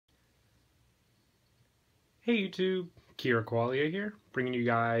Hey YouTube, Kira Qualia here, bringing you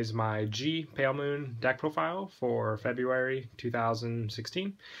guys my G Pale Moon deck profile for February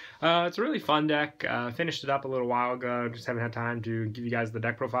 2016. It's a really fun deck. Finished it up a little while ago, just haven't had time to give you guys the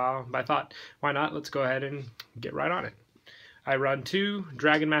deck profile, but I thought, why not? Let's go ahead and get right on it. I run 2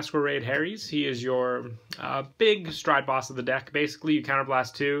 Dragon Masquerade Harrys. He is your big stride boss of the deck. Basically, you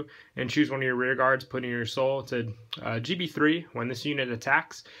counterblast 2 and choose one of your rear guards, put in your soul. It's a GB3. When this unit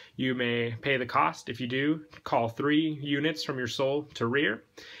attacks, you may pay the cost. If you do, call 3 units from your soul to rear.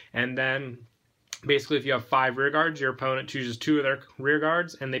 And then basically, if you have 5 rear guards, your opponent chooses 2 of their rear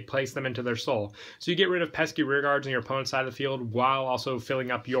guards and they place them into their soul. So you get rid of pesky rear guards on your opponent's side of the field while also filling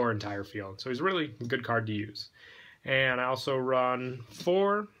up your entire field. So he's a really good card to use. And I also run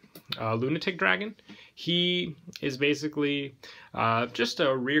 4 Lunatic Dragon. He is basically just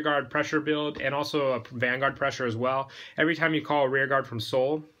a rear guard pressure build and also a vanguard pressure as well. Every time you call a rear guard from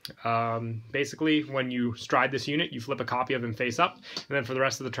soul, basically when you stride this unit, you flip a copy of him face up, and then for the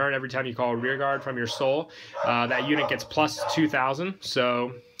rest of the turn, every time you call a rear guard from your soul, that unit gets plus 2,000.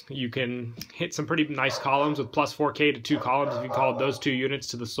 So you can hit some pretty nice columns with plus 4k to 2 columns if you call those 2 units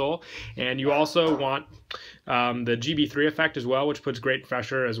to the soul. And you also want the GB3 effect as well, which puts great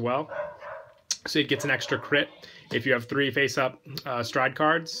pressure as well. So it gets an extra crit if you have 3 face-up stride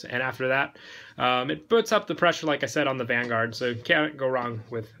cards. And after that, it puts up the pressure, like I said, on the Vanguard. So you can't go wrong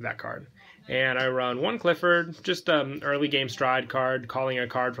with that card. And I run 1 Clifford, just an early game stride card, calling a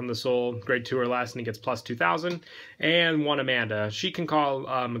card from the soul, grade 2 or less, and it gets plus 2,000. And 1 Amanda. She can call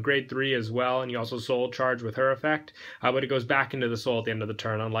a grade 3 as well, and you also soul charge with her effect, but it goes back into the soul at the end of the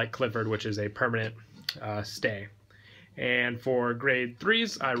turn, unlike Clifford, which is a permanent stay. And for grade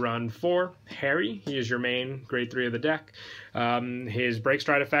 3s, I run 4 Harry. He is your main grade 3 of the deck. His break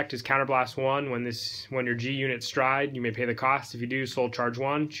stride effect is counterblast 1. When your G unit stride, you may pay the cost. If you do, soul charge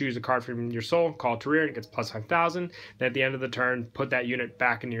 1, choose a card from your soul, call it to rear, and it gets plus 5,000. Then at the end of the turn, put that unit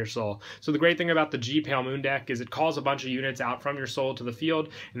back into your soul. So the great thing about the G Pale Moon deck is it calls a bunch of units out from your soul to the field,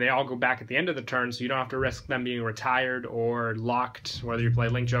 and they all go back at the end of the turn, so you don't have to risk them being retired or locked, whether you play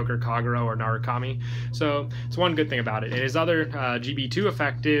Link Joker, Kagero, or Narukami. So it's one good thing about it. And his other GB2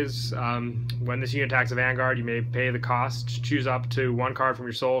 effect is when this unit attacks a Vanguard, you may pay the cost, choose up to 1 card from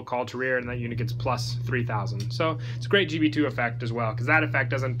your soul, call to rear, and that unit gets plus 3,000. So it's a great GB2 effect as well, because that effect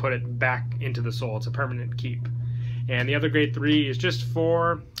doesn't put it back into the soul. It's a permanent keep. And the other grade 3 is just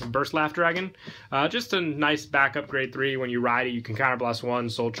for Burst Laugh Dragon. Just a nice backup grade 3. When you ride it, you can counterblast 1,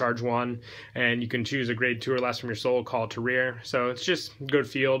 soul charge 1, and you can choose a grade 2 or less from your soul, call it to rear. So it's just good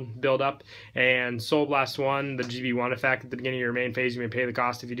field build up. And Soul Blast 1, the GB1 effect at the beginning of your main phase, you may pay the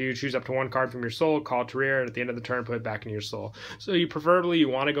cost. If you do, choose up to 1 card from your soul, call it to rear, and at the end of the turn, put it back into your soul. So you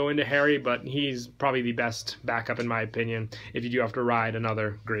want to go into Harry, but he's probably the best backup in my opinion if you do have to ride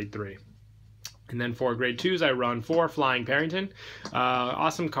another grade 3. And then for grade 2s, I run 4 Flying Parrington.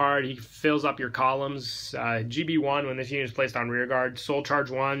 Awesome card. He fills up your columns. GB1, when this unit is placed on rear guard, soul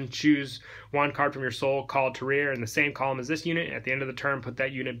charge 1, choose 1 card from your soul, call it to rear in the same column as this unit. At the end of the turn, put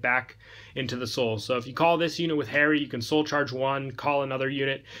that unit back into the soul. So if you call this unit with Harry, you can soul charge 1, call another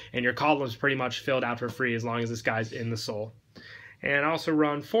unit, and your column is pretty much filled out for free as long as this guy's in the soul. And I also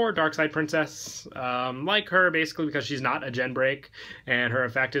run 4 Darkside Princess, like her basically because she's not a gen break, and her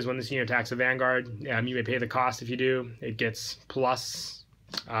effect is when this unit attacks a Vanguard, you may pay the cost. If you do, it gets plus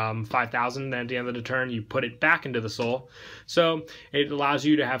 5,000. Then at the end of the turn, you put it back into the soul. So it allows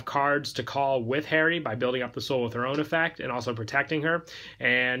you to have cards to call with Harry by building up the soul with her own effect and also protecting her.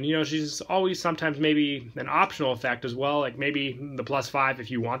 And you know, she's always sometimes maybe an optional effect as well, like maybe the plus 5 if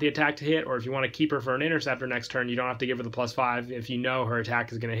you want the attack to hit, or if you want to keep her for an interceptor next turn, you don't have to give her the plus 5 if you know her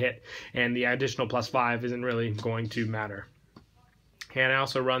attack is going to hit, and the additional plus 5 isn't really going to matter. And I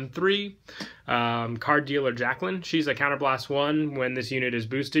also run 3 Card Dealer Jacqueline. She's a counterblast 1. When this unit is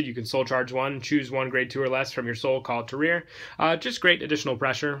boosted, you can soul charge 1, choose 1 grade 2 or less from your soul, call it to rear. Just great additional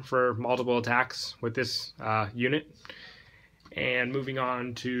pressure for multiple attacks with this unit. And moving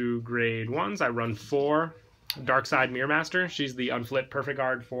on to grade 1s, I run 4 Darkside Mirror Master. She's the unflipped perfect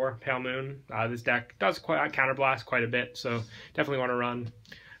guard for Pale Moon. This deck does counterblast quite a bit, so definitely want to run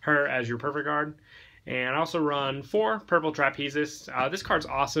her as your perfect guard. And I also run 4 Purple Trapezist. This card's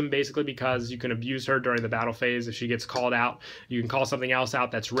awesome basically because you can abuse her during the battle phase. If she gets called out, you can call something else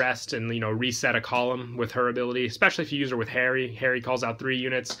out that's rest and, you know, reset a column with her ability, especially if you use her with Harry. Harry calls out 3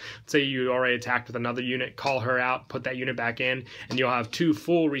 units. Let's say you already attacked with another unit, call her out, put that unit back in, and you'll have 2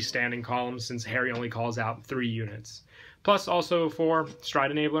 full restanding columns since Harry only calls out 3 units. Plus also for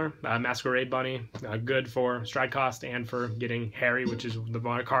Stride Enabler, Masquerade Bunny, good for stride cost and for getting Harry, which is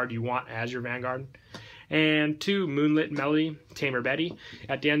the card you want as your Vanguard. And 2 Moonlit Melody, Tamer Betty.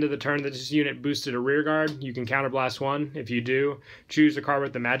 At the end of the turn that this unit boosted a rear guard, you can counterblast 1. If you do, choose a card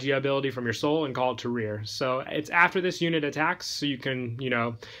with the Magia ability from your soul and call it to rear. So it's after this unit attacks, so you can,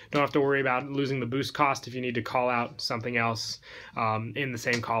 don't have to worry about losing the boost cost if you need to call out something else in the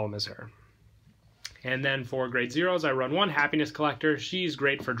same column as her. And then for grade zeros, I run 1 Happiness Collector. She's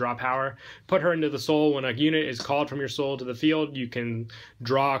great for draw power. Put her into the soul. When a unit is called from your soul to the field, you can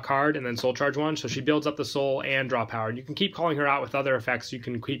draw a card and then soul charge 1. So she builds up the soul and draw power. And you can keep calling her out with other effects. You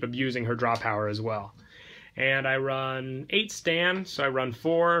can keep abusing her draw power as well. And I run 8 Stan, so I run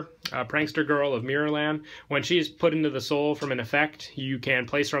 4 Prankster Girl of Mirrorland. When she is put into the soul from an effect, you can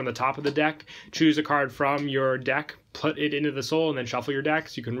place her on the top of the deck, choose a card from your deck, put it into the soul, and then shuffle your deck.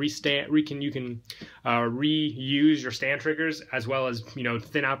 So you can reuse your stand triggers, as well as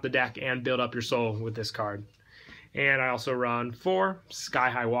thin out the deck and build up your soul with this card. And I also run 4 Sky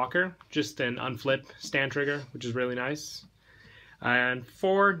High Walker, just an unflip stand trigger, which is really nice. And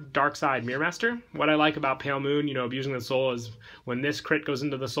 4 Darkside Mirrormaster. What I like about Pale Moon, abusing the soul, is when this crit goes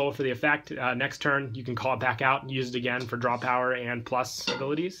into the soul for the effect, next turn you can call it back out and use it again for draw power and plus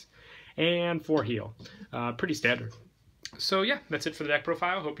abilities. And 4 Heal. Pretty standard. So yeah, that's it for the deck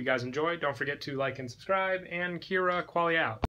profile. Hope you guys enjoyed. Don't forget to like and subscribe, and Kira Qualia out.